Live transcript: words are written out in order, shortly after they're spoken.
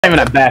Not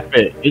even a bad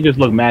fit. It just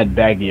looked mad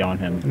baggy on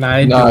him. Nah,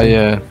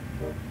 yeah.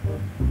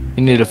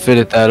 You need to fit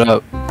it that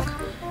up.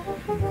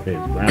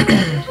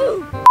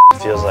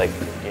 Feels like,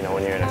 you know,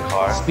 when you're in a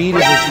car. Speed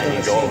is and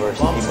you go over a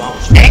speed bump.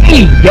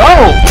 Hey,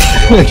 yo!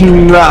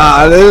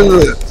 Nah,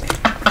 this is...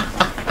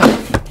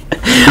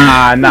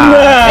 Nah.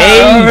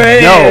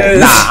 Hey, yo!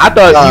 Nah, I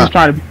thought he was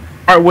trying to be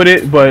smart with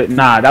it, but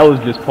nah, that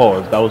was just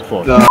pause. That was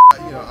pause. You know,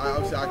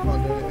 obviously I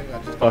can't do anything. I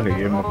just Fuck it,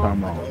 give him a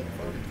time wrong.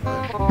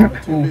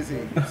 I'm too busy.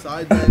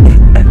 Side men.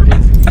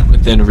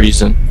 Within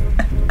reason.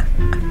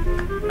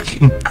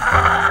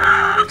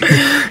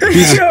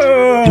 he's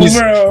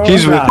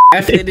bro.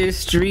 After this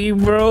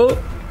stream,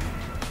 bro,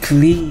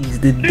 please,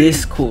 the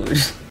Discord.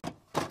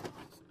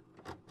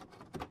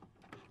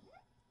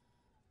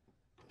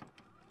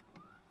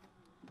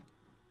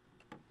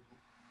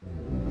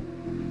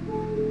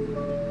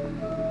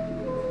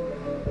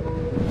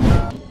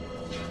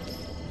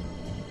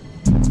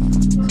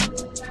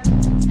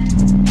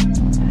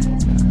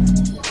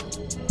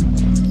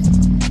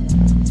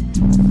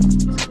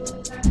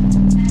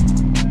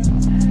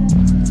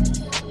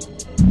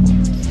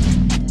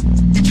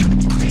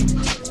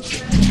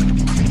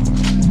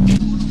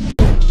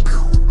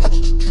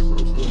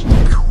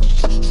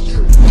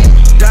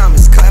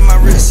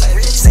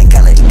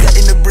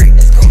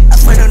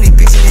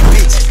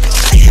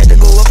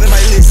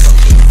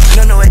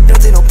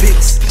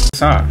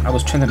 I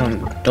was trending on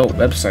a dope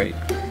website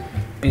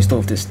based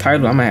off this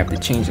title. I might have to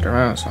change it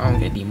around so I don't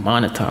get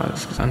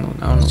demonetized, because I don't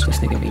know if this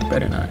nigga be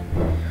better or not.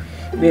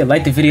 But yeah,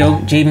 like the video,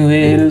 Javen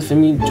hitters for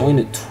me, join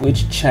the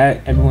Twitch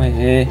chat, everyone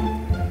here.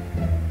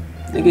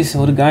 Nigga,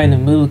 so the guy in the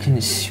middle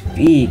can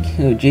speak.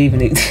 Yo, Javen,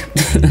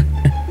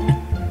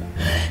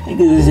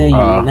 niggas say you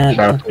not.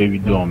 Shout out to Wavy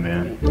doing,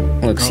 man.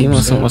 Look, see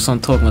what's on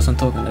talking. Let's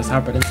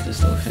hop right into this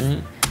stuff,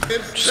 man.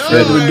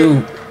 What do we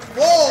do?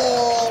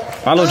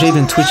 Follow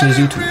Javen Twitch and his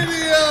YouTube.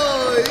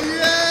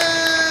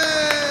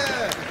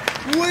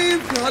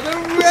 We've got a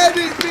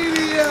Reddit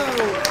video!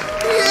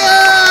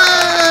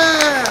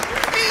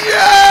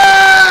 Yeah!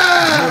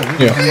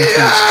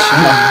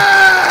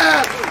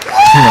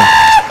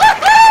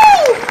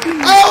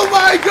 Oh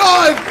my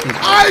god!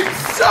 I'm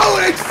so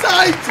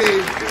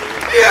excited!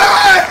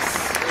 Yes!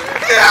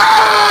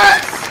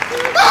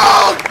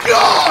 Oh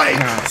god!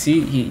 Nah,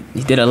 see, he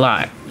did a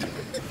lot.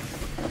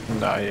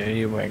 Nah, yeah,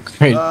 he went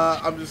crazy.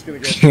 I'm just gonna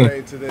get straight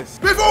into this.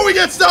 Before we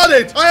get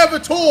started, I have a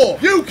tour.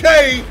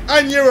 UK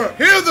and Europe.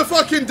 Here are the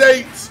fucking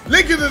dates.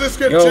 Link in the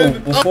description. Yo,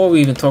 before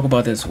we even talk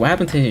about this, what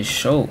happened to his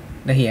show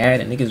that he had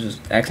and niggas was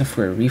asking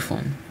for a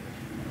refund?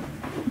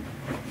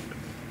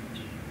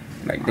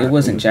 Like, they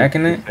wasn't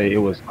jacking it? It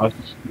was us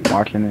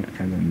watching it,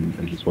 and then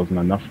it just wasn't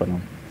enough for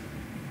them.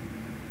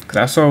 Cause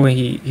I saw when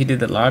he did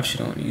the live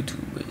shit on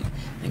YouTube, but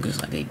niggas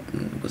was like, it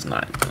was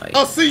not like.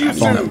 I'll see you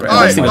soon.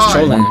 Alright, was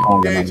trolling.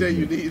 AJ,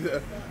 you need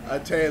a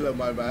tailor,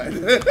 my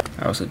man.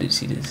 I also did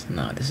see this.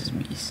 Nah, this is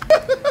beast.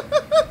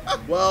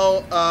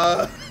 Well,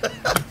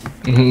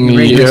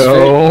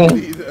 yo.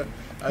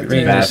 I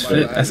mean,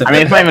 it's not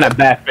even a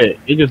bad fit.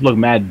 It just looked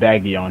mad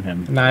baggy on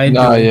him. Nah,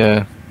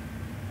 yeah.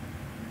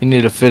 You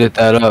need to fit it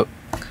that up.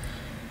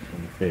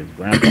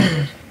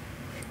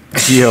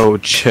 Yo,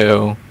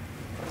 chill.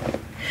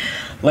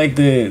 Like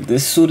the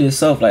suit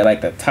itself,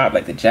 like the top,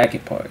 like the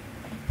jacket part.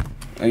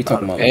 Are you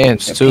talking about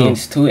pants the too?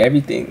 Pants too,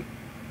 everything.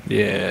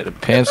 Yeah, the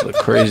pants look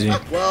crazy.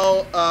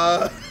 Well,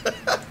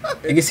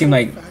 it seemed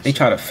like they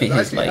try to fit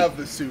his like. I have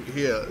the suit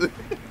here.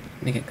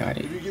 Nigga got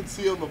it. You can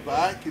see on the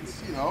back,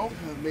 it's, you know,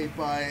 made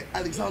by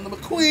Alexander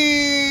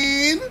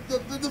McQueen.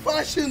 The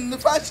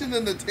fashion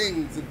and the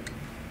things.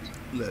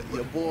 Look,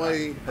 your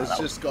boy has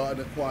just got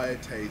an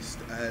acquired taste,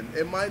 and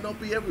it might not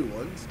be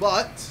everyone's,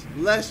 but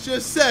let's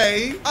just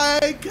say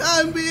I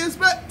can be a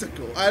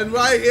spectacle. And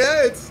right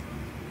here,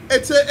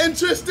 it's an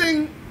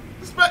interesting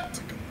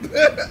spectacle.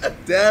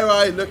 Dare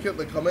I look at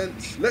the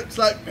comments? Looks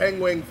like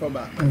Penguin from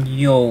Apple.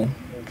 Yo.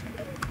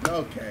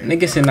 Okay.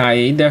 Nigga said nah,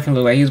 he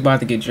definitely looked like he was about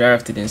to get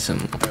drafted in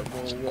some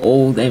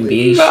old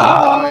NBA shit.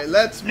 Alright,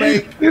 let's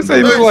make this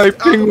ain't look like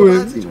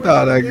Penguins.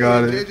 Nah, I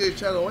got it. JJ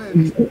channel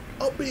ends.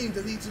 Up being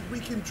deleted, we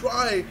can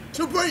try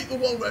to break the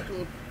world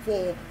record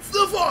for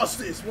the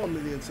fastest 1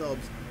 million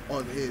subs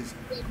on his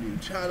new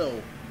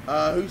channel.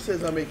 Who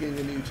says I'm making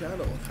a new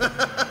channel?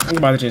 I'm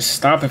about to just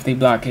stop if they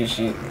block his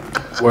shit.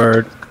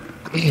 Word.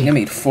 They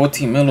made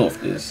 14 mil off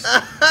this.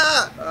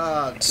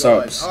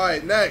 Subs.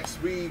 Alright,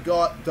 next we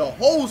got the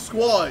whole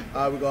squad.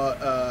 We got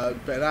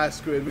Ben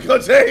Askren, we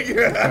got Jake, we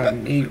got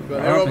Nate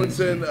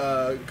Robinson,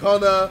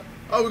 Connor.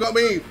 Oh, we got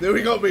me. Then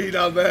we got me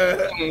down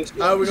there.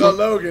 And we got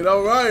Logan.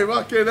 Alright,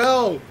 fucking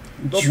hell.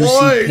 The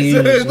boys.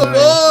 The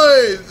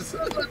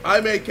boys.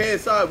 I made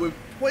KSI with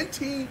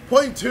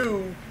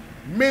 20.2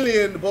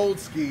 million bold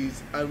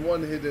skis and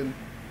one hidden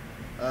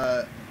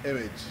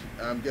image.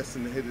 I'm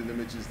guessing the hidden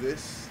image is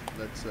this.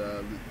 Let's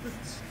oh,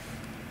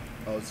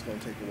 it's gonna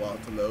take a while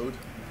to load.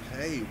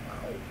 Okay,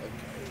 wow,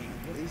 okay.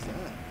 What is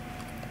that?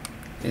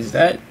 Is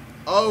that?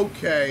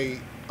 Okay,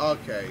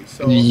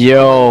 so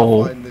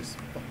yo, find this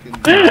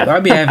fucking. I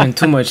be having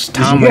too much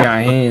time on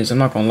our hands. I'm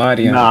not gonna lie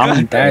to you.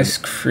 Nah, That's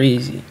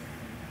crazy.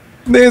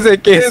 Niggas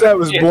that can't say I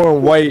was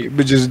born white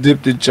but just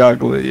dipped in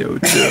chocolate, yo.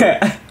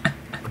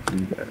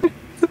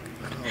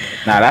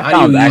 Nah, that I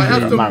sounds do actually. I have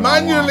to I'm not gonna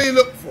lie. manually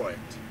look for it.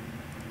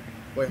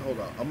 Wait, hold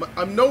on.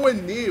 I'm nowhere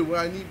near where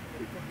I need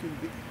fucking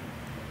be.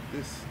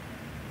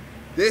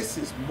 This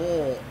is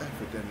more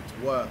effort than it's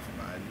worth,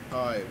 man.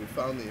 Alright, we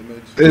found the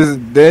image. This is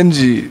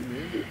dingy.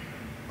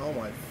 Oh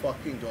my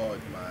fucking god,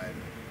 man.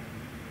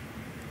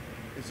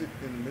 Is it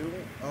in the middle?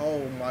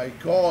 Oh my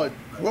god,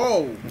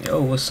 bro.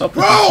 Yo, what's up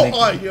Bro! with this nigga?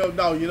 Alright, yo,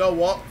 no, you know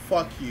what?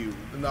 Fuck you.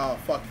 Nah,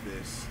 fuck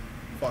this.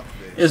 Fuck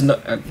this. There's no,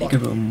 you can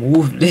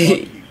remove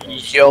it.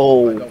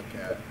 Yo. I don't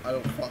care. I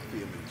don't fuck the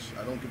image.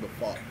 I don't give a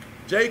fuck.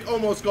 Jake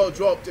almost got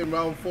dropped in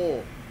round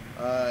 4.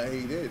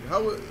 He did.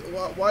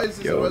 Why is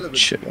this irrelevant?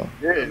 Chill.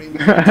 I mean,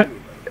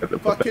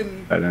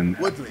 fucking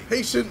Woodley.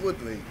 Patient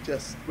Woodley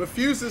just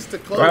refuses to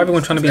close. Bro,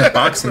 everyone trying to be in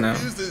boxing now.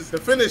 Refuses to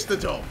finish the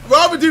job.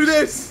 Rather do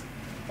this.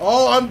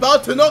 Oh, I'm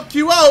about to knock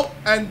you out,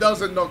 and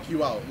doesn't knock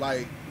you out.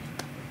 Like,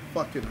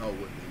 fucking hell,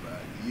 Woodley, man.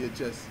 You're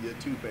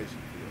too patient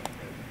for your own.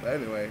 But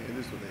anyway, it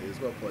is what it is.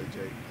 Well played,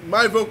 Jake.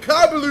 My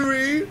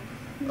vocabulary.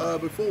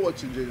 Before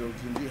watching J.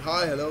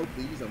 Hi, hello,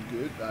 please, I'm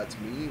good. That's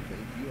me.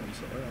 Thank you. I'm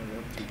sorry. I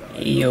want to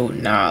die. Yo,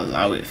 nah,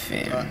 allow it,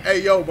 fam. Hey,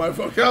 yo, my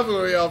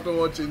vocabulary after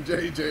watching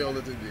JJ on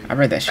the TV. I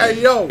read that shit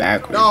Hey, yo,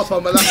 backwards. no, if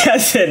I'm allowed. I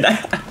said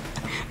that.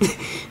 You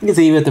can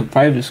say you went to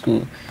private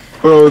school.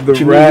 Bro, the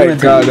You rat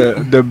went got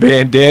to- the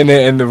bandana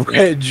and the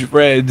red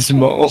dreads,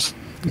 mo.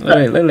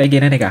 Look like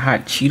getting that nigga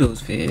hot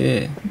Cheetos,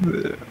 fam.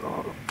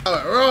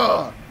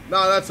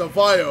 Nah, that's a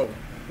bio.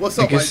 What's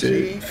up, Nigga my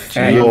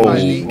said, G? yo, My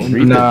G.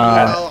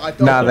 nah,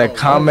 the know.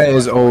 comment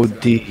is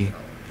OD.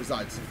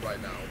 Besides, right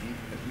now,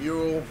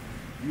 mural,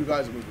 you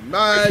guys are moving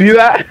mad. See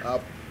that?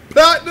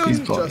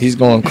 Platinum. He's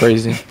going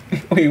crazy.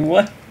 Wait,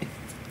 what?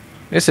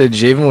 They said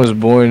Javen was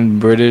born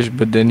British,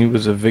 but then he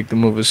was a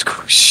victim of a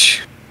school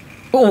shoot.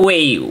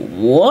 Wait,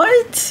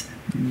 what?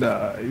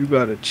 Nah, you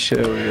gotta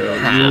chill,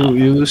 yo.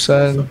 You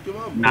son.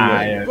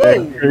 Nah, yeah, Bro, that's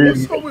what's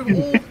crazy. up with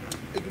all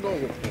ignore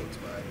reports,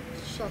 man?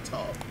 Shut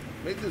up.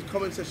 Make this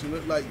comment section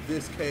look like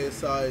this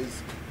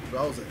KSI's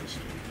browser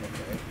history.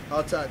 Okay.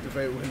 How to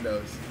activate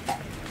Windows.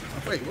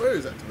 Wait, where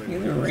is activate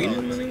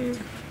Windows?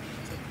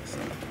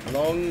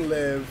 Long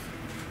live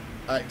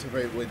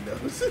activate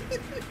Windows.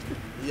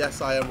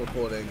 Yes, I am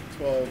recording.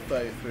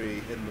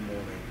 12:33 in the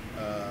morning.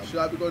 Should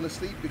I be going to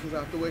sleep because I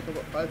have to wake up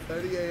at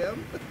 5:30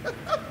 a.m.?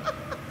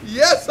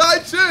 Yes,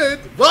 I should,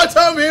 but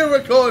I'm here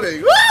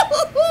recording.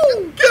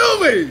 Woo-hoo-hoo! Kill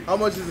me! How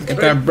much is this? Get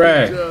that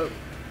bread.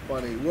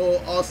 Funny.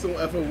 Will Arsenal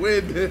ever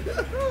win?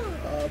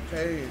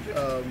 Pain.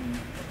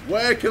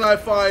 Where can I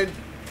find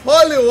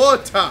holy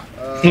water?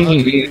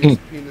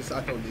 Penis.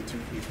 I don't need 2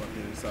 keys my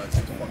penis size. It's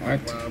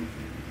fucking wham.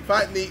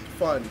 Fat Neat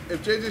Fun.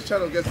 If JJ's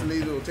channel gets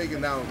deleted or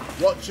taken down,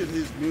 what should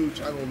his new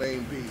channel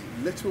name be?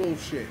 Literal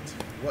shit.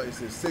 What is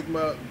this?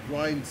 Sigma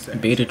grind set.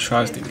 Beta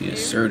tries to be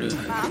assertive.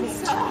 Down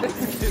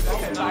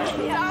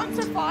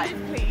to 5,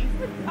 please.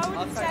 I would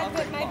have said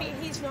that maybe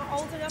he's not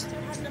old enough to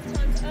have enough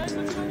time to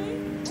earn much money.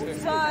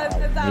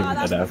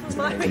 So that's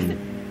my reason.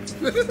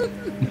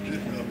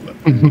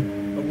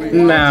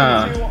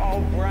 Nah.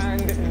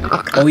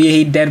 Oh yeah,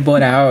 he dead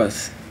bought a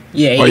house.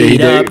 Yeah, Oh, yeah, he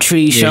eat up, did.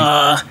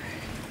 Trisha.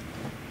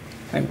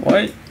 Like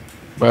what?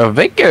 Bro, if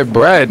they get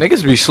bread,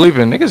 niggas be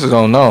sleeping. Niggas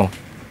don't know.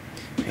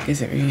 I guess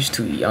he's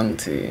too young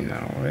to, you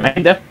know. I Right?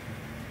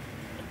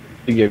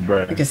 definitely get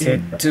bread. Like I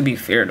said, to be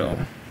fair though.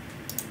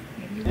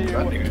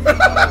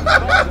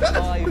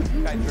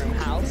 Five-bedroom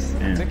house.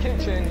 The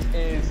kitchen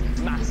is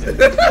massive.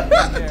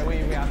 Yeah, we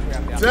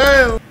have.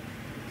 Damn!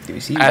 Do you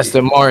see?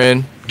 Aston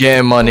Martin,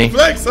 getting money.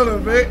 Flex on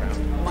him, mate.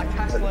 My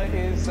Tesla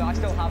is. I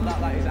still have that.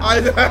 That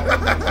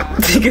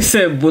is. Nigga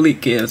said bully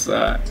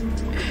KSI.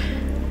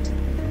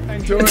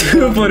 Enjoy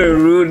For the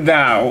rude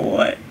now,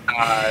 what?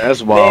 That's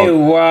They wild.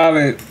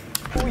 wildin'.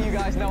 All you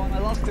guys know, I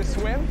love to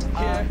swim.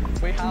 Here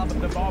we have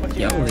the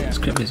barbecue Yo, area. this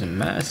crib is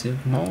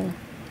massive, mo.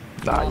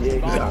 Yo.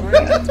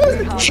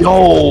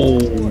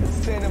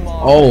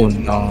 Cinema. Oh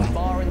no.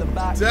 Bar in the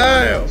back.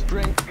 Damn.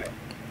 Drink.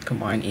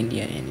 Come on,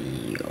 India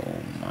and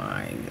oh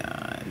my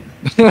god.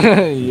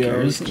 Yo,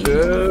 Girls.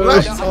 chill.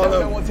 Flex I don't on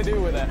know him. what to do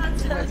with it.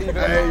 It's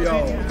either- Hey,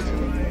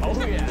 yo.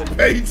 Oh yeah.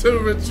 Beta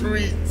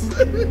retreat.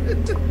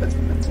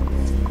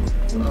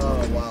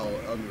 Oh, wow.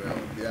 Unreal.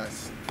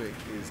 Yes, Vic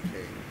is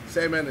king.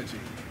 Same energy.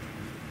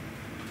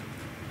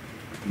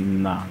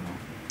 Nah.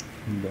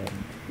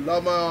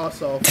 Love my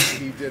ass off.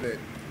 He did it.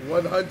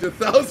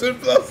 100,000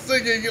 plus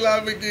singing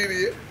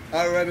Lamborghini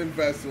at Reading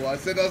Festival. I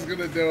said I was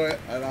gonna do it,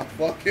 and I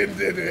fucking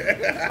did it.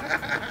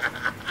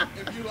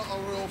 If you lot are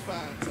real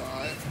fans,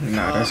 alright?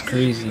 Nah, that's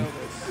crazy. Not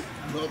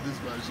this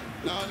version.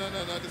 No.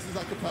 This is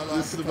acapella.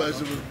 This is the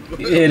version with.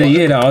 You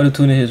hear the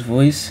auto-tune in his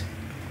voice?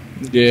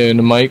 Yeah, in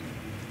the mic.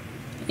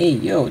 Hey,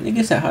 yo,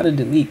 nigga said how to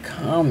delete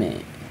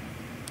comment.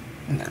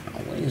 Nah,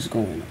 what is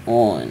going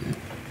on?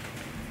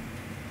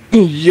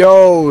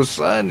 Yo,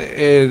 son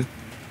is.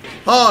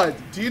 Hard.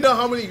 Do you know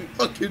how many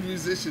fucking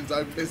musicians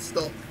I pissed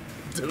off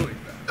doing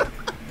that?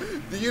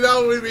 Do you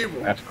know how many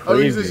people? That's How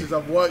many crazy. musicians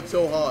have worked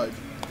so hard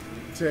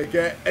to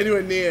get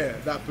anywhere near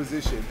that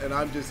position, and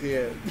I'm just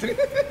here.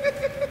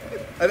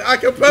 And I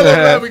can pedal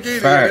Lamborghini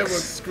and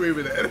everyone's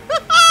screaming it.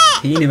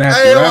 He didn't even have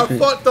Hey, to I rap it.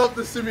 fucked up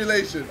the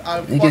simulation.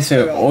 I Nigga fucked said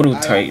it up. auto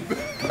type.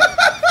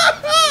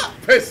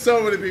 Pissed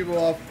so many people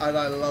off, and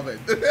I love it.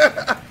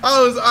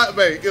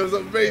 Mate, it was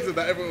amazing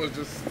that everyone was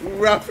just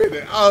rapping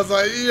it. I was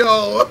like,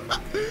 yo,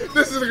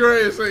 this is the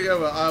greatest thing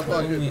ever. I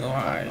fucking,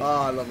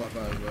 I love my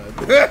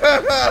fans,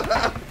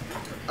 man.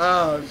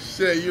 Oh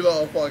shit, you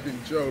lot are fucking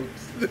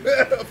jokes.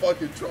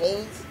 Fucking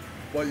trolls.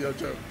 What are your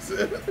jokes?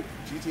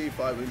 GTA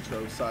 5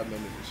 intro Sidemen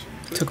edition.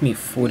 Took me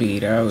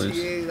 48 hours.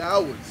 48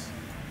 hours.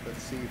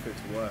 Let's see if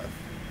it's worth.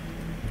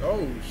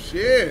 Oh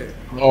shit.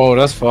 Oh,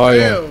 that's fire.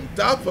 Damn,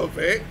 Dapper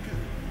Vic.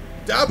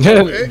 Dapper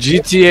Vic.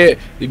 GTA,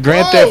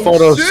 Grand Theft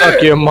Auto, shit.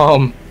 suck your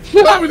mom.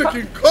 That be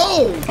looking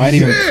cold. I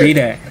didn't even Shit. pre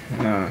that.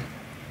 Nah.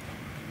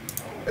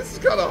 This is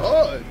kind of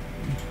hard.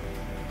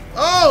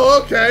 Oh,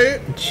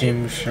 okay.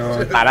 Gym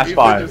Shark. that's Even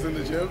fine. just in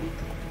the gym.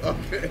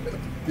 Okay.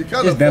 You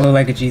kind Just of that look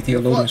like a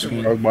GTA loading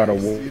screen. Talk about a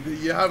wall.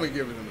 You haven't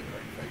given him a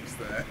great face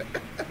there.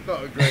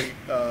 Not a great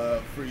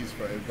freeze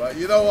frame, but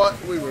you know what?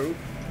 We will.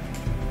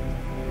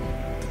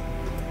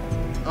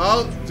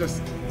 I'll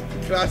just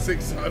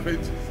classic Simon.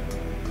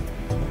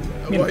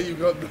 Why you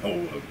got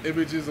no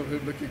images of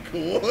him looking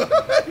cool?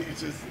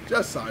 He's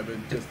just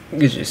Simon.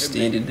 He's just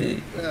standing there.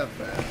 Yeah,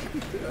 fair.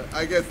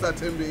 I guess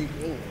that's him being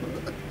cool.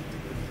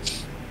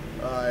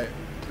 Alright,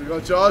 we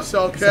got Josh.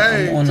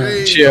 Okay, I'm on a-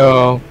 jeez.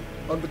 Chill.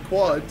 On the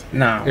quad.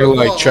 Nah. You're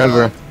like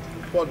Trevor.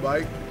 Quad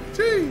bike.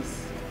 Jeez.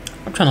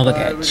 I'm trying to look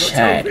at we got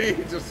chat.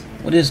 Toby, just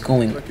What is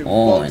going looking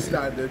on? bog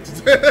standard.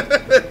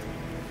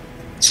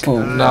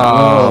 Oh,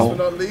 Nah. Last but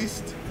not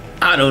least,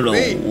 I don't know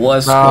Me.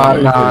 what's Nah,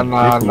 going on.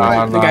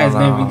 nah. The guy's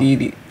never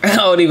did it. I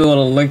don't even want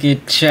to look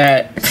at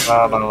chat.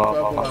 purple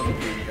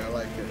Lamborghini. I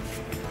like it.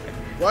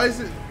 Why is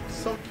it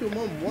suck your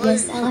mom? Why?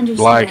 Yes, I understand.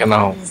 Like and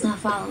out. It's not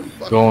following.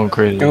 Going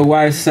crazy. Yo,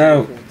 what's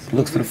up?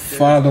 Looks for the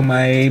father,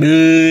 my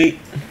boy.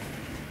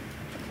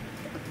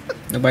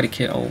 Nobody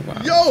cared. Oh,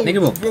 wow. Yo,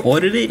 Nigga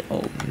reported it?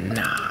 Oh,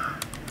 nah.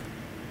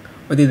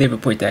 Or did they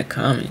report that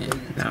comment?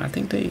 Nah, I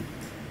think they...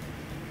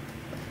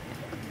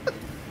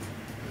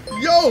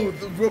 Yo,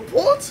 the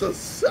reports are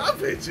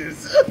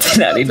savages.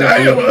 Nah, they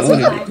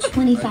definitely reported it.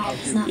 25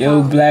 is not Yo,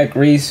 following. Black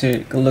Racer,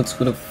 go looks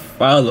for the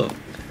follow.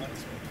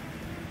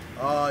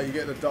 Ah, you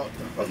get the Dr.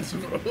 Hunter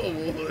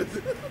award.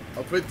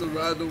 I'll pick the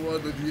random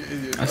one and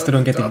you I still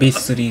don't get the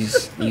basis of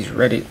these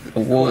Reddit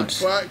awards.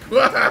 Quack,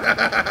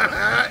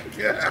 quack.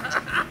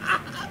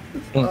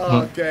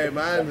 Okay,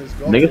 man. Let's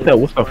go. Nigga said,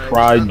 what's the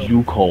fried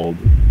Jew called?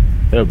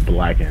 They're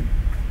blackened.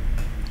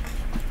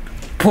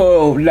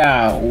 Whoa,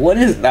 nah, what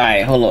is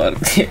that? Hold on.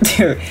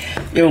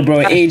 Yo,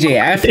 bro, AJ,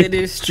 after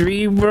this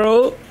stream,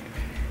 bro,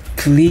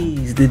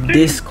 please, the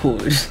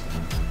Discord.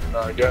 Go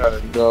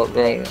ahead. Go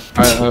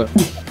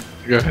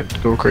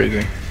ahead. Go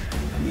crazy.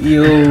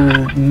 Yo,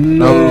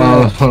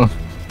 no. No.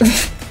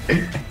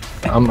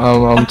 I'm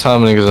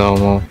timing niggas out,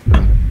 man.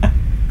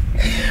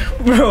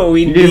 Bro,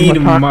 we need a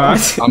mod.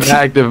 I'm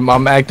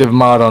active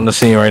mod on the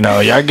scene right now.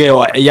 Y'all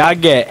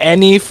get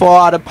any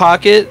fall out of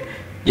pocket.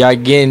 Y'all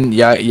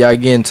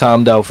getting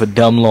timed out for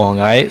dumb long,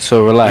 alright?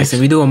 So relax.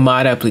 Listen, we doing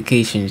mod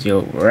applications,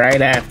 yo, right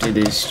after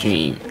this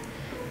stream.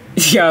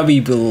 Y'all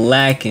be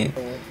blacking.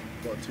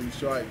 Got 2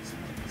 strikes.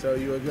 So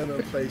you are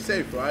gonna play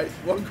safe, right?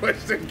 One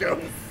question, go.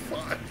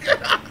 Fuck.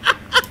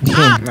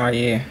 Nah,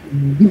 yeah.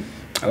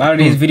 A lot of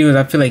these videos,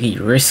 I feel like he's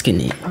risking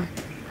it.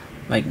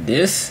 Like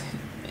this,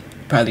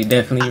 probably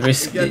definitely It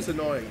risk gets it.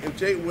 annoying. If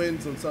Jake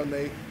wins on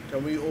Sunday,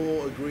 can we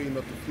all agree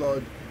not to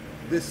flood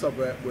this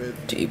subreddit with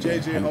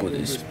JJ humble humble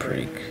this this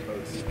prick.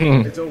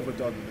 It's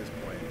overdone at this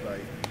point.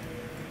 Like,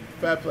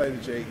 fair play to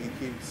Jake. He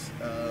keeps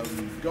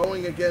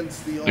going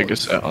against the odds. Nigga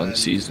said and-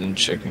 unseasoned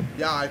chicken.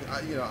 Yeah, I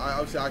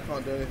obviously I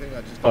can't do anything.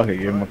 I just Okay,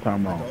 don't give him a have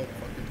time I wrong. don't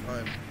fucking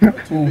time. I'm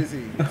too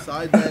busy.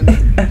 Sidemen,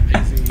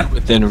 busy.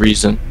 Within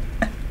reason.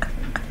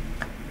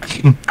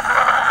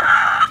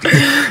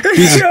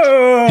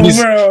 Yo,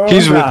 bro.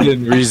 He's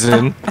within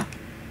reason.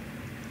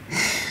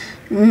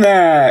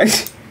 Nah. My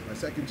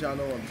second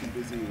channel, I'm too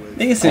busy with.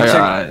 Nigga said,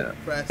 check.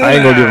 press. I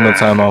ain't gonna give him a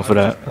timeout for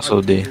that. That's I'm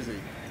OD. too busy.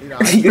 You know,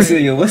 I Nigga said,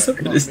 train, yo, what's up but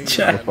with not this me,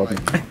 chat?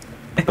 like,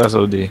 That's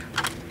OD. Yo,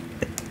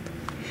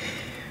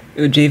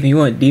 JV, you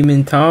want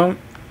Demon Tom?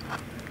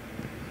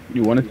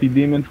 You want to see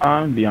Demon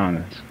Time? Be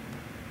honest.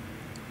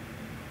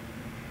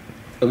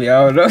 We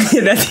all know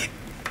that.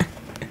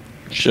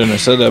 Shouldn't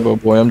have said that, but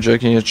boy, I'm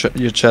checking your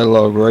chat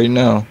log right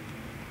now.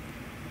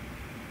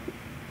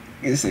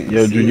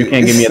 Yo, Drew, you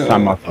can't give me a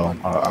timeout though.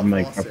 I'm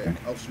like, I'll okay.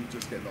 I'll shoot,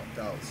 just get knocked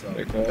out. So.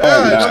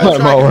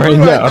 Timeout right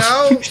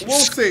now. We'll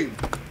see.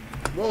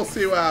 We'll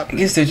see what I happens.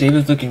 guess that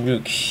JV's looking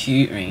real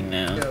cute right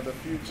now. Yeah, the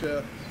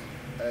future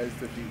is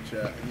the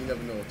future, and you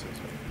never know what to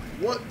expect.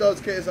 What does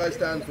KSI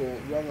stand for?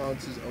 Wrong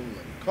answers only.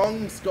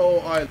 Kong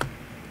Skull Island.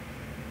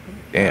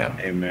 Damn.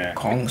 Hey man.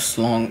 Kong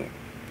Slong.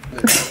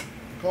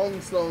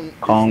 Kong Slong.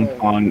 Kong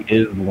Kong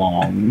is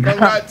long.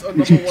 Congrats on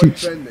 #1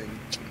 trending.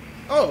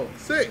 Oh,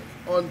 sick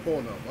on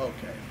Pornhub.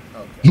 Okay.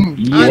 Okay.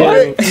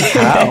 Yeah.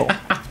 How?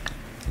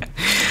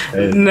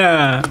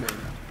 Nah.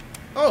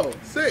 Oh,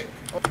 sick.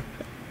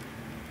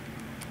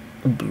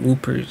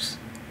 Bloopers.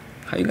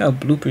 How you got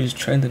bloopers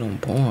trending on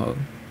Pornhub?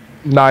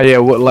 Nah, yeah.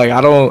 What? Like,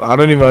 I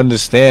don't even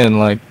understand.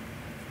 Like,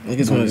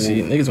 Niggas want to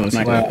see. Niggas want to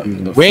see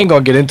that. we ain't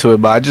gonna get into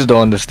it, but I just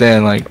don't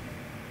understand. Like,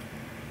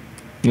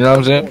 you know what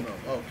I'm saying?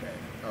 Okay.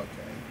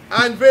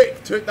 And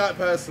Vic took that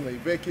personally.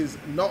 Vic is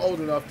not old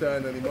enough to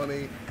earn any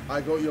money. I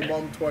got your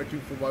mom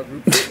twerking for my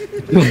group.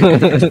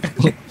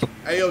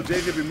 Hey yo,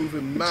 JJ be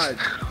moving mad.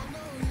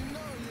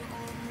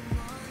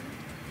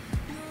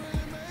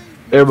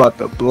 They're about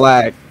the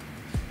black.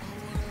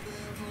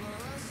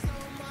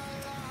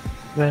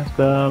 Rest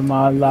of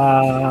my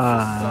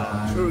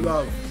life. True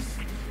love.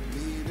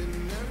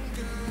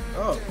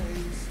 Oh.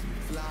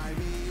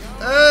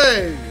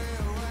 Hey!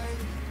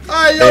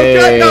 Hey, yo,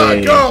 get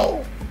that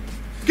girl!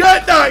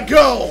 Get that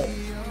girl!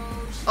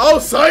 Oh,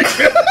 psych!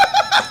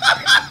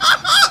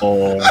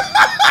 Oh,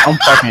 I'm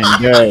fucking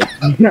good.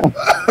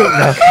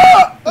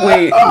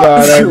 Wait,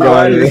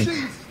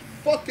 Jesus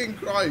fucking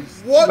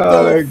Christ. What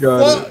the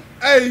fuck?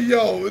 Hey,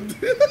 yo.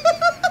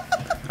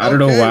 I don't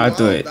know why I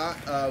thought it.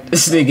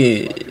 This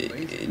nigga,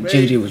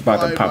 JJ was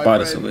about to pop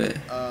out of somewhere.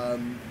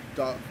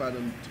 Dark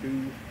Phantom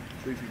 2,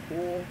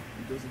 334.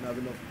 He doesn't have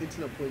enough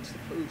internet points to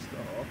post.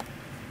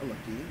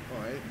 Unlucky.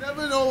 Alright.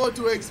 Never know what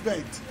to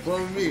expect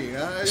from me.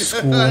 I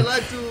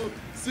like to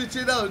switch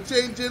it out,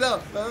 change it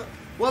up.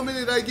 1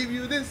 minute I give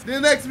you this, the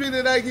next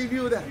minute I give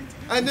you that.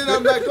 And then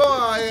I'm like,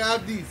 oh, I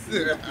have this.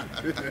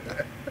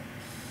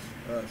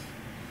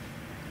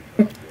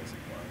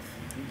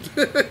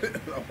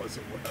 That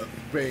wasn't worth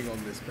being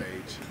on this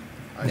page.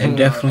 It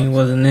definitely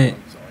wasn't it.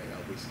 I'm sorry,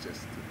 that was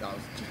just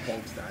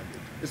bog standard.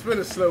 It's been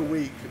a slow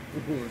week.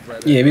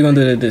 Yeah, we're gonna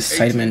do the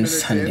Sidemen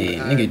Sunday.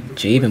 Nigga,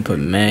 Javen put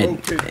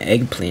mad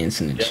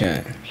eggplants in the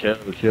chat.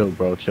 Chill,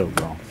 bro.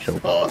 Bro,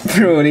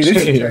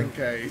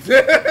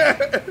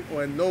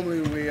 when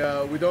normally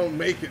we don't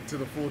make it to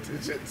the 4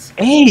 digits.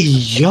 Hey,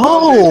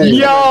 yo.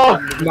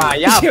 Nah,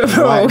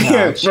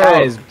 y'all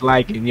chat is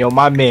blacking. Yo,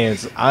 my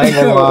man's. I ain't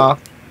gonna lie.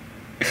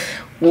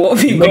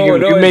 What be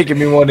going on? You making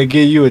me want to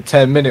give you a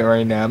 10-minute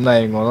right now. I'm not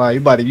even gonna lie.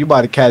 You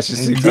about to catch the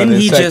 600 Didn't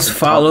he seconds, just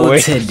follow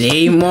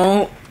today,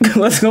 Mo?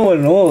 What's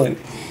going on?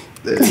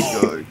 This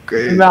going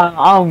crazy. Nah,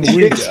 I'm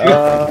weak.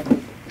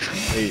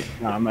 Wait,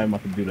 nah, I'm not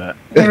about to do that.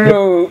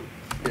 Bro.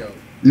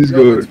 He's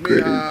going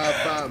crazy.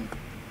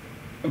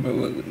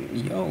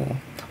 Yo.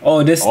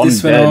 Oh, this when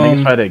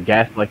niggas try to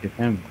gas like it's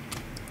him.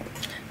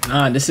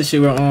 Nah, this is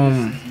shit where Not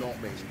me.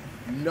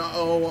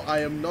 No, I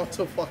am not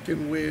a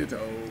fucking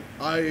weirdo.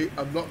 I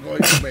am not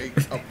going to make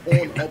a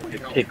Pornhub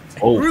account.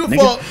 Who the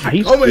fuck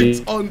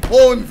comments on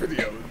porn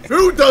videos?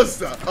 Who does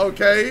that?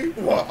 Okay?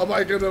 What, am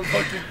I gonna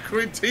fucking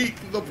critique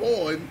the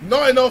porn?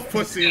 Not enough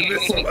pussy in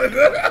this one.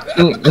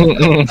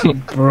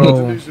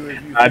 Bro.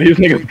 Nah, these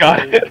niggas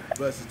got it.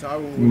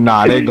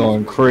 Nah, they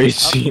going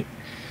crazy.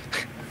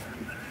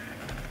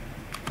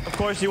 Of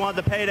course, you want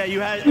the payday. You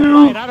had.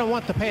 Right, I don't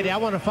want the payday. I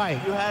want to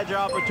fight. You had your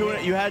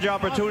opportunity. You had your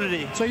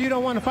opportunity. So you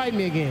don't want to fight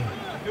me again?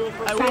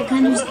 I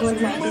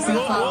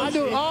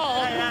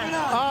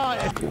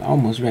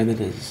almost rather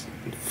this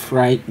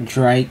fright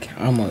drake.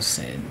 I almost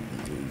said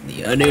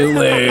the other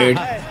word.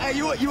 Hey,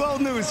 you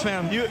old news,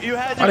 fam. You had your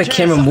chance. Why the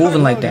camera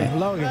moving like that?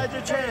 You had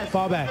your chance.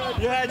 Fall back.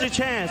 You had your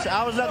chance.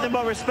 I was nothing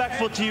but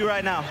respectful to you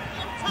right now.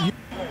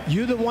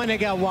 You the one that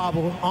got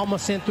wobbled,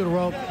 almost sent through the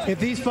rope. If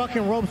these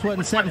fucking ropes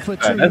wasn't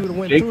 7'2", you would have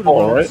went through the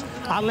ropes.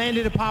 Right? I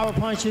landed the power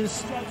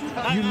punches.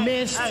 You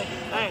missed.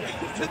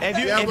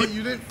 But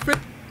you didn't fit.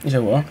 You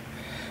said what?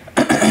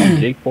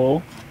 Jake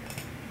Paul.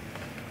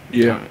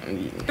 Yeah.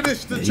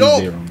 Finish the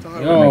joke. Yo,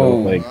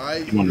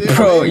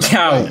 bro,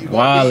 y'all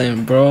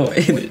wildin', bro.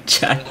 In the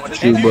chat.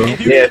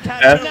 Yeah,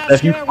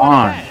 that's you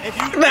fine.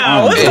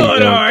 Nah, what's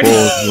going on?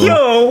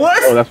 Yo,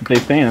 what? Oh, that's what they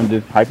saying. I'm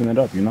just hyping it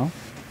up, you know?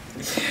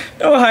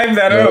 Don't hype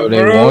that up, bro.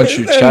 They want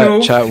you.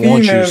 Chat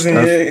wants you,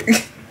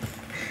 Steph.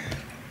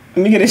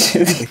 Let me get this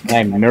shit.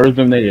 Hey, man, nerves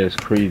them there is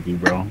crazy,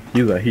 bro.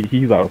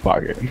 He's out of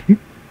pocket.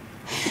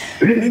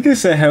 Nigga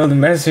said held the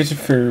message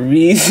for a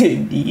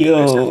reason,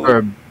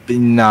 yo.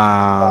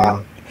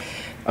 Nah.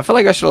 I feel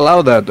like I should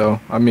allow that though.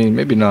 I mean,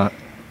 maybe not.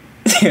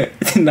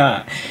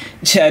 Nah.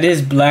 Chat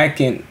is black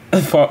and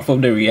apart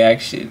from the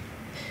reaction.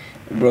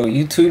 Bro,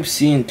 YouTube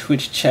seeing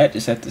Twitch chat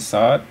just at the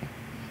side.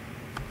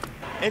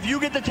 if you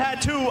get the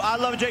tattoo, I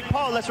love Jake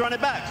Paul, let's run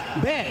it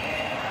back. Bet.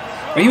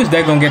 But he was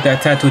dead gonna get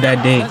that tattoo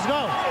that day. Let's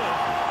go.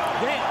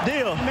 Bet.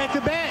 Deal. Make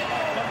the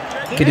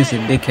bet. Kid is a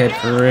dickhead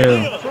for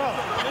real.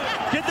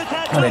 Get the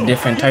tattoo. On a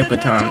different type of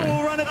time.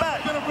 We'll run it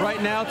back.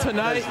 Right now,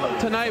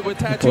 tonight with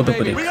Tattoo Pulled up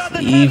with Baby. a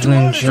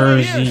Cleveland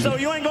jersey. So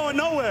you ain't going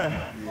nowhere.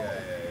 Yeah,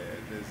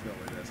 there's no way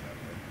that's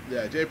happening.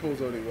 Yeah, Jake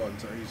Paul's only one,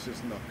 so he's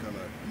just not gonna.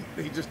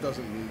 He just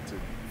doesn't need to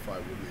fight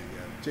with me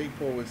again. Jake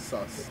Paul is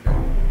sus.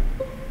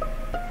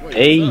 Wait,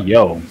 hey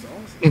yo.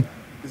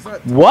 Is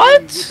that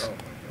What?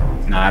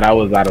 Nah, that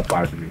was out of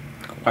pocket.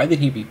 Why did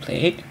he be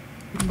played?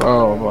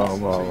 Oh,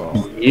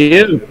 wow.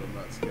 Yeah.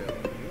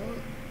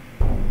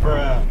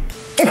 Bruh.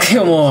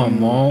 Come on,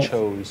 Mo.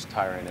 Chose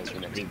Tyron as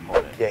your next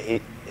opponent. Yeah,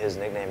 his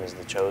nickname is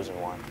the Chosen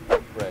One.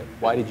 Right.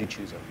 Why did you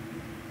choose him?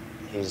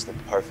 He's the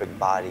perfect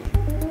body.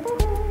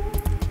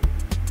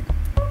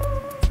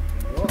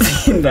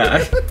 Nah.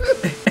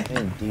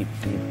 Deep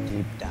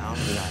down,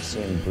 you know, I see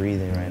him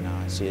breathing right now.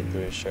 I see it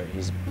through his shirt.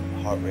 His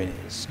heart rate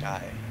is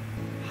sky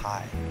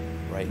high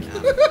right now.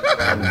 Deep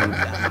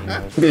down, he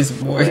knows This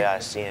boy. Yeah, I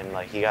see him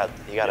like he got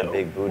a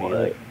big booty.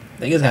 Like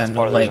niggas got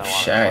no like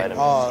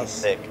shot.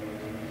 He's thick.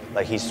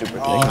 Like he's super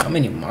thick. How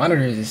many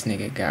monitors this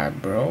nigga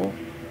got, bro?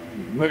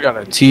 We got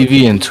a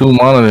TV and 2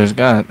 monitors.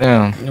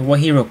 Goddamn. What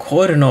he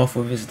recording off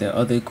of is the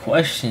other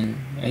question.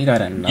 He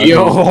got another.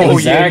 Yo,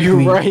 exactly. yeah,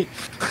 you right.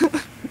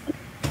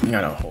 He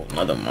got a whole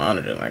nother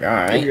monitor. Like, all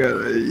right.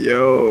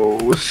 Yo,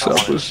 what's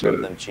up? What's up?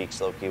 Them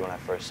cheeks, low key, when I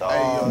first saw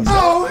him.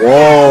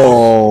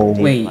 Whoa.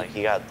 Wait. Like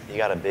he got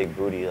a big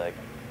booty. Like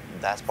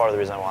that's part of the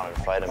reason I wanted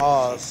to fight him.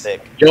 He's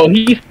thick. Yo,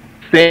 he's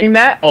saying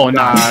that? Oh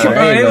nah.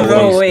 There's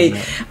no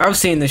way. I've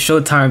seen the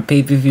Showtime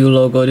pay-per-view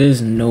logo.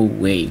 There's no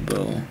way,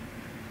 bro.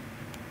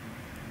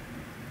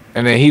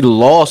 And then he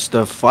lost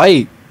the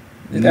fight.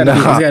 It's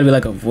gotta be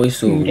like a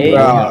voiceover.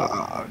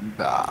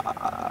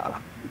 Nah.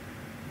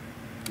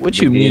 What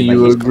you mean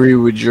you agree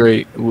with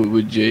Drake?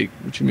 With Jake?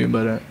 What you mean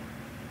by that?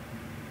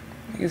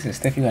 I said,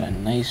 Steph, you got a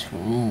nice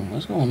room.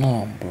 What's going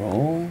on,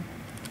 bro?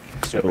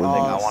 Super thick.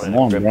 I wanted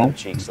to grip them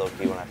cheeks low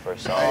key when I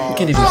first saw him. You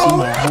can't even see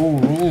my whole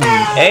room.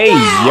 Hey,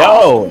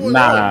 yo.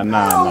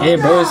 Nah. Hey,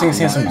 bro, this thing's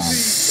saying some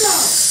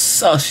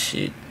sus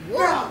shit.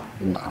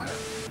 Nah.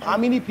 How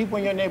many people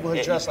in your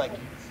neighborhood dress like you?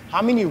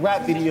 How many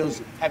rap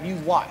videos have you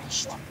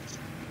watched?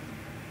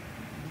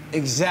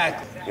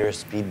 Exactly. You're a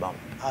speed bump.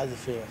 How does it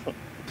feel?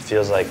 It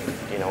feels like,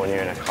 you know, when you're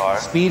in a car.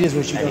 Speed is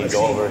what you and you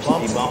go over a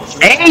speed bump.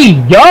 Hey,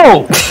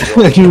 yo.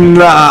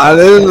 Nah,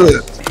 this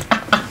is...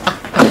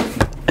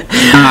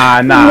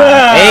 Nah.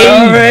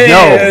 Hey,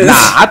 yo. Nah,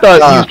 I thought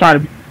he was trying to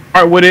be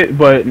smart with it,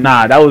 but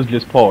nah, that was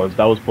just pause.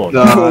 That was pause.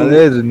 Nah,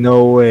 there's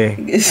no way.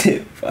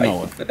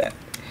 No for that.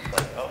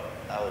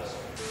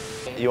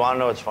 You want to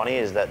know what's funny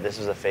is that this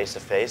was a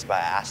face-to-face, but I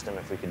asked them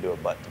if we could do a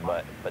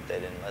butt-to-butt, but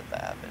they didn't let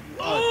that happen.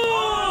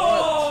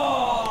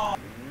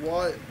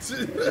 What?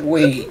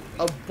 Wait.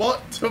 A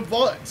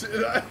butt-to-butt?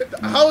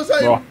 How is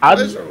that Bro,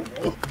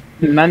 pleasurable?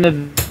 None of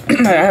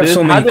I have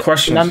so many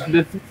questions. None of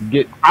this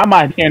how am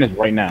I hearing this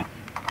right now?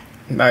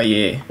 Not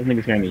yet. This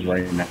nigga's hearing this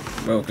right now.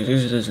 Bro, because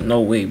there's just no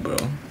way, bro.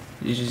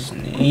 There's just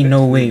ain't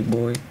no way,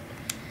 boy.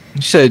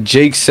 You said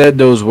Jake said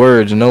those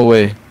words. No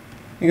way.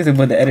 Nigga said,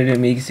 but the editor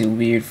makes it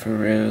weird for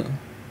real.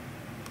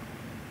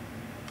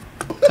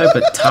 What type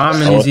of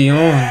timing is he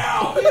on?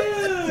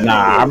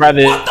 Nah, I'd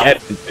rather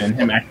edit than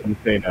him actually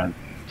say that.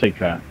 Take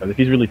that. Because if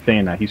he's really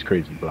saying that, he's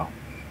crazy, bro.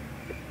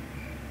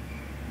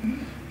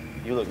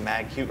 You look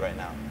mad cute right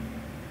now.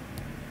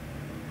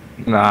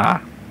 Nah.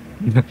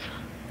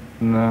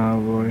 Nah,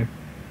 boy.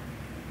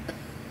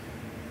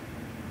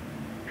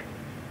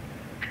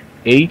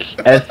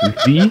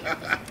 HSV?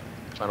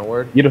 Final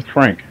word? You're the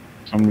Frank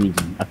for some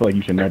reason. I feel like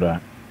you should know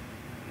that.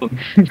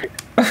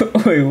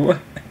 Wait, what?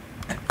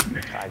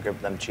 Can I grip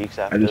them cheeks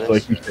after I just feel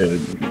this? like you should.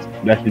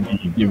 That should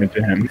be given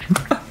to him.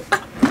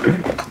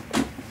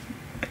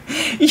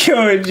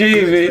 Yo,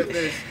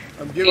 Jamie.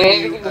 I'm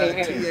giving you a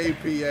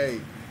TAPA.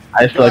 I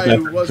just feel like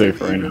that's wasn't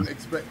for right now. even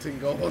expecting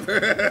gold.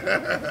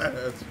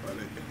 That's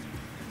funny.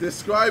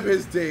 Describe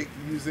his dick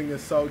using a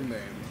song name.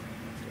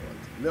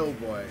 Little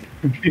boy.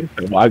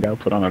 Well, I gotta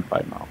put on a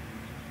timeout.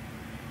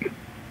 Nice.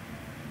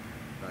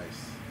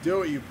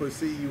 Do it, you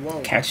pussy. You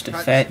won't. Catch the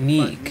fat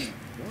meek.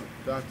 What?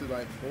 Do I have to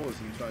like pause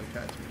and try and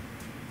catch me?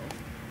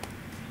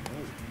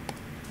 Oh.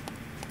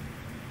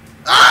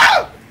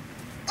 Ah!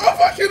 Oh,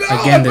 fucking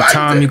hell! Again, the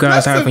time you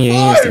guys have in your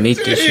hands to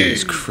make this shit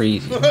is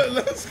crazy.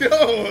 Let's go.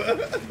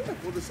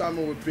 All the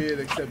Simon with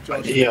beard except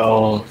Josh.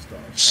 Yo,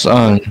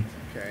 son.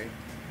 Okay.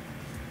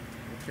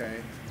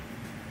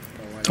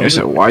 They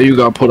said, why you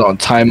got put on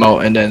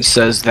timeout and then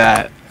says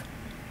that?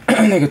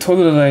 Nigga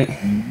totally like,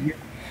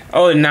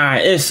 oh nah,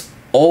 it's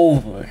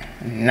over.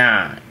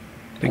 Nah.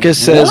 Nigga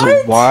says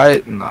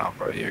why? Nah,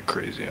 bro, you're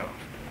crazy. Yo.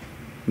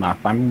 Nah,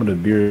 Simon with a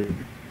beard.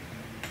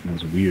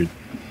 That's weird.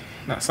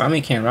 Nah,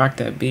 Simon can't rock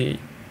that beard.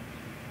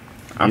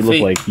 He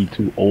look like he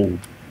too old.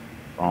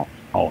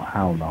 Oh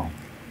hell no.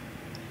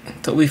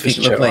 Toby Fake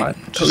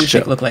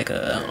look like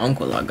a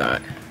uncle I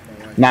got.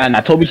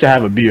 Nah. Toby should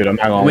have a beard. I'm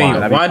not gonna lie.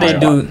 Wait, why they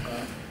do?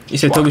 You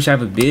said Toby should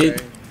have a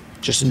beard?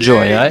 Just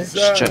enjoy, alright?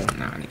 Just chill.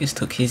 Nah, niggas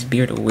took his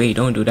beard away.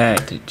 Don't do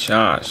that to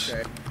Josh.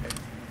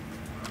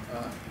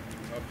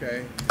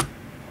 Okay.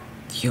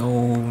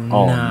 Yo,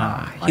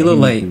 nah. He look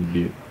like.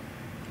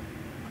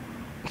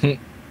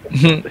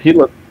 He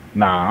look.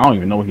 Nah, I don't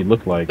even know what he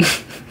looked like.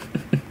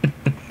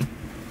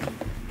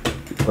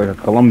 Like a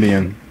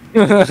Colombian.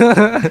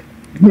 They're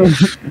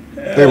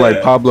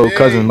like Pablo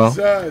cousin, bro.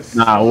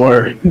 Nah,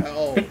 word.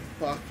 Oh,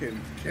 fucking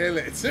kill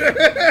it.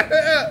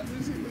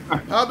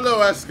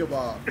 Pablo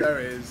Escobar. There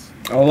it is.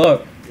 Oh,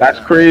 look. That's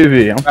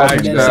crazy. I'm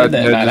fucking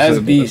that's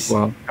beast.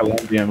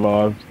 Colombian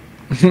laws.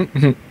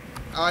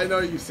 I know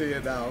you see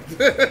it now.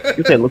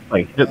 You say it looks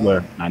like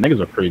Hitler. Nah, niggas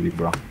are crazy,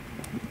 bro.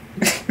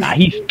 Nah,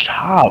 he's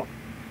chopped.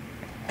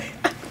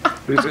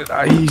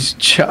 He's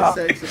chopped.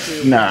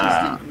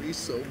 Nah.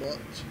 So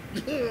much.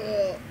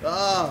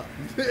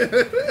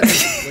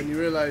 When you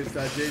realize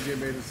that JJ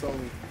made a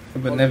song,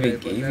 but never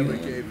gave you one.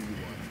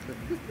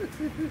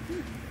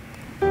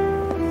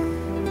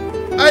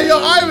 Hey, yo,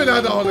 I haven't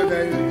had a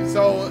holiday,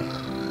 so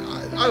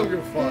I don't give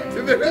a fuck.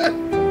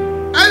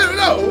 I don't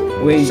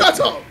know. Wait. Shut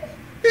up.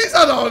 He's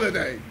had a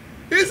holiday.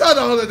 He's had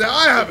a holiday.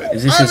 I haven't.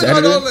 Is this I his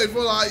haven't had editor? a holiday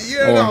for like a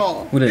year and a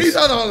half. Who this? He's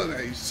had a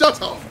holiday.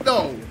 Shut up.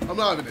 No, I'm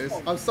not having this.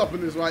 I'm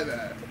stopping this right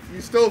there.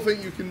 You still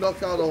think you can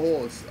knock out a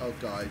horse? Oh,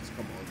 guys,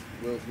 come on.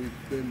 We've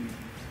been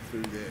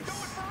through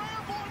this.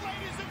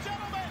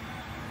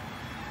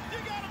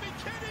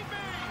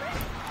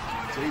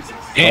 Jesus.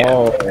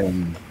 Oh,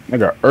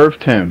 nigga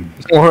earthed him.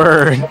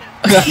 Word.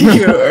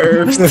 You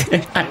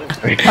earthed.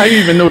 How you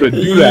even know to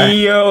do that?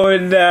 Yo,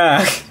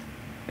 nah.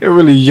 It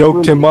really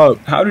yoked him up.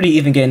 How did he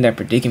even get in that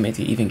predicament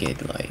to even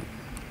get like?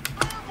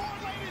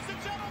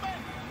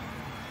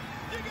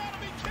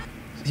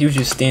 He was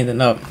just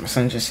standing up. My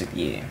son just said,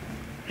 "Yeah."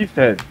 He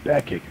said,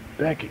 "Back kick,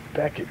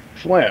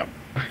 slam."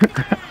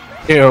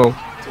 Ew.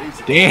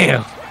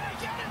 Damn.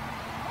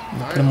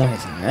 Put him on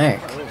his neck.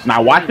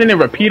 Now watching it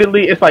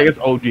repeatedly, it's like it's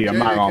OG. I'm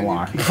not gonna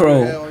lie,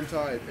 bro.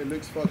 It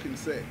looks fucking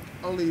sick.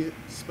 Only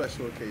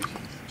special occasions.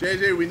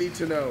 JJ, we need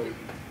to know.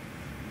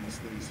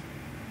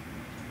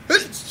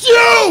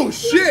 Yo,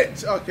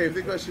 shit! Okay,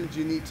 3 questions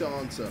you need to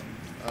answer.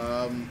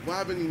 What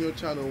happened in your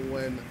channel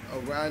when a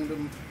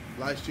random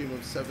live stream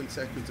of 7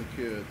 seconds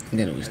occurred? And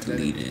then it was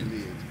deleted.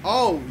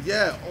 Oh,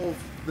 yeah, of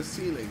the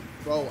ceiling.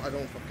 Bro, I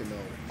don't fucking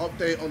know.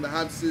 Update on the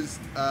hamsters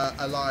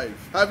alive.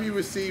 Have you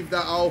received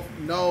that alpha?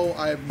 No,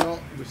 I have not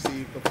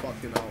received the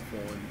fucking alpha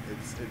one.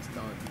 It's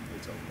done.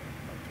 It's over.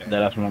 Okay.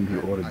 that's when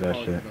I'm ordered that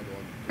shit.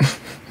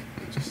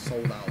 It's just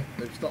sold out.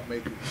 They've stopped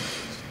making it.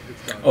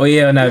 Oh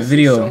yeah, on that This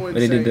video so where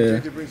they did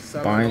insane. the JJ brings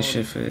Sam buying on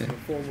shit for to it.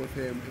 perform with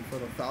him in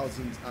front of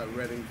thousands at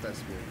Reading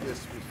Festival.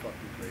 This was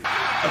fucking crazy.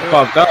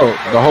 Fucked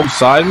out. The whole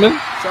Sidemen?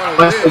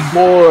 That's the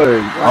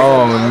boy.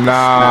 Oh,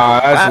 nah.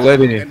 That's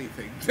litty.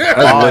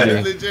 That's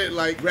litty. Legit,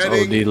 like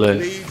Reading OD lit.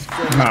 leads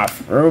from, Nah,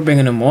 for real,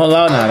 bringing them all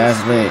out. Nah,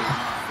 that's lit.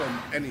 from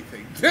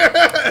anything.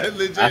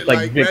 Legit, That's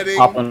like Vic Reading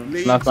popping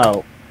leads us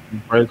out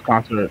for his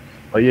concert.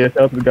 But yeah,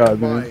 shout out to the guys,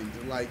 man. mind.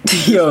 Like,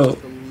 Yo.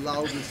 the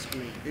loudest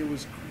scream. It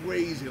was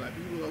crazy. Like,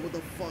 people were like, what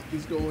the fuck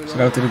is going Shout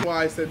on? out to the-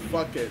 Why I said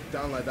fuck it,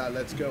 down like that,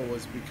 let's go,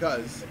 was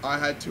because I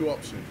had 2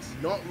 options.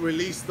 Not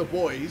release the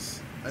boys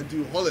and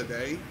do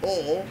holiday,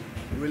 or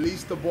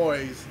release the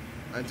boys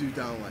and do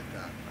down like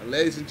that. And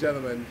ladies and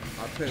gentlemen,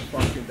 I picked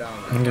fucking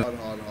down like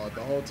hard.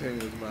 The whole thing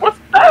was mad. What's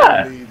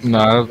that?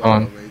 Nah, that's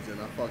on. Amazing.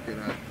 I fucking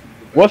had.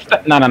 What's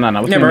that? No.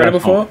 What's Never heard it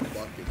before?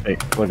 Hey,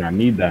 look, I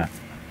need that.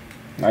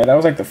 Alright, that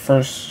was like the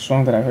first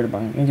song that I heard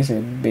about him. Nigga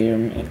said Bear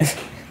Man.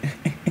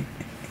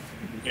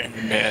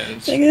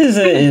 Nigga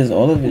said is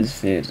all of his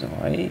fits,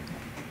 right?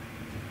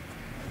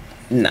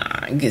 Nah,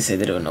 nigga said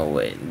they don't know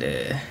what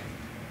the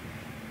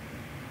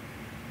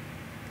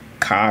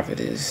COVID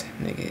is,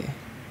 nigga.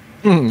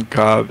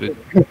 COVID.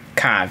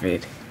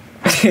 COVID.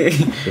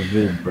 The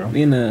vid, bro.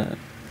 Being a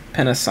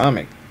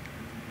Panasonic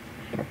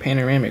or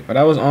panoramic, but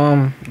I was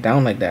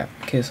down like that.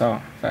 Kiss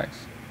off,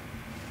 facts.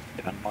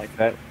 Down like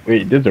that.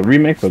 Wait, this is a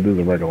remix or this is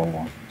a regular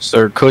one?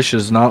 Sir Kush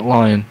is not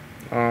lying.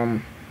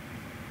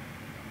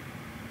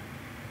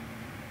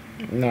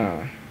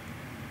 Nah.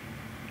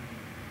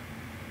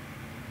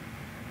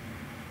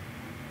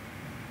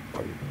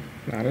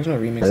 Nah, there's no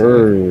remix.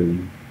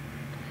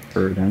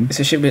 Heard him. It's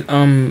a shit with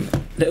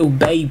Little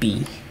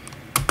Baby.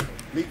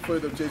 Leak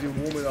further, JJ,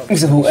 warm it up.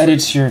 Is it who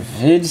edits your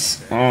vids?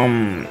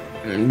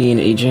 Me and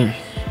AJ.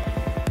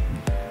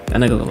 That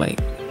nigga look like.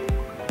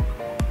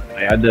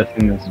 Hey, I just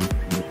seen this.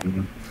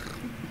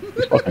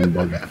 It's fucking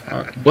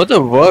bugging. What the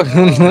fuck? I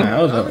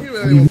haven't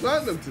even anyone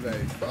platinum today.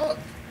 Fuck.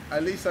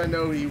 At least I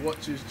know he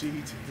watches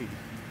GT.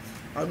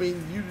 I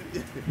mean, you.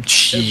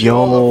 If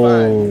you're a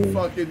fan, you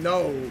fucking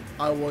know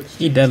I watch.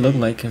 He GT. does look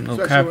like him, no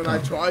Especially cap when I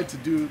though. tried to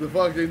do the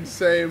fucking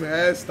same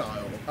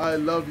hairstyle. I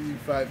love you,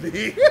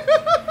 fatty.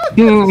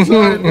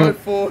 Sign my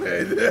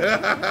forehead.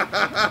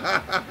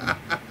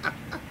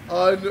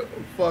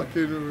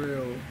 Unfucking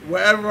real.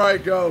 Wherever I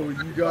go,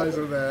 you guys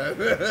are there.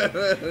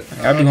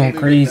 I'll be going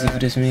crazy for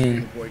this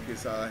man.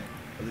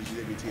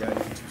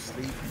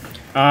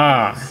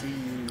 Ah.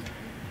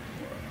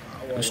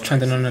 I was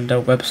trending on the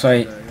dope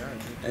website.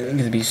 I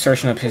think to be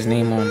searching up his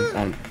name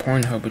on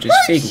Pornhub, which is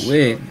fake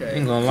wig. I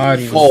ain't gonna lie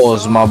to you.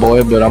 Pause, my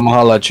boy, but I'ma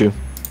holla at you.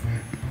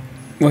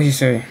 What he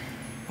say?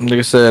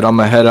 Nigga said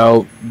I'ma head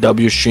out,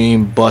 W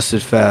stream,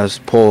 busted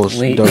fast, pause,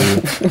 Wait.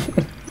 W.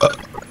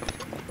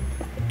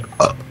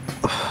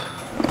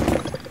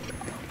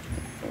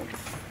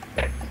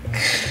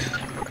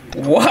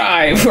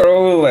 Why,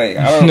 bro? Like,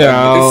 I don't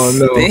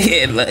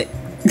understand. Like,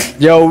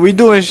 yo, we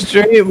doing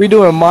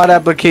mod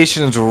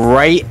applications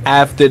right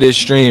after this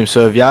stream.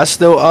 So if y'all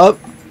still up,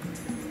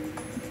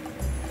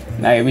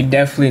 nah, we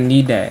definitely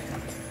need that.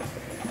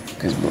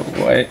 Cause bro,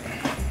 what?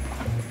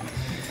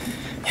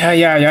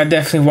 Yeah, y'all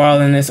definitely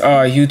wild in this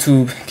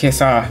YouTube.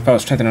 KSI, if I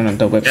was trending on a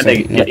dope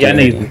website. Y'all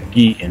niggas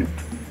geeking.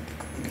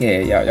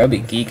 Yeah, y'all be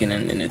geeking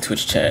in the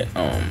Twitch chat.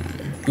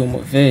 Doing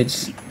more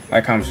vids.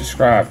 Like, comment,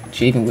 subscribe.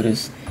 Shaving with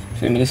us.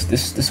 I mean,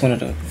 this one of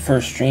the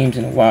first streams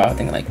in a while. I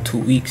think in like 2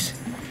 weeks.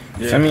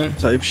 Yeah, I mean,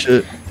 type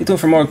shit. You're doing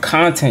for more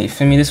content. You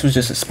feel me? This was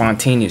just a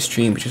spontaneous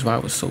stream, which is why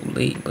it was so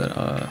late. But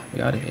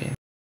we out of here.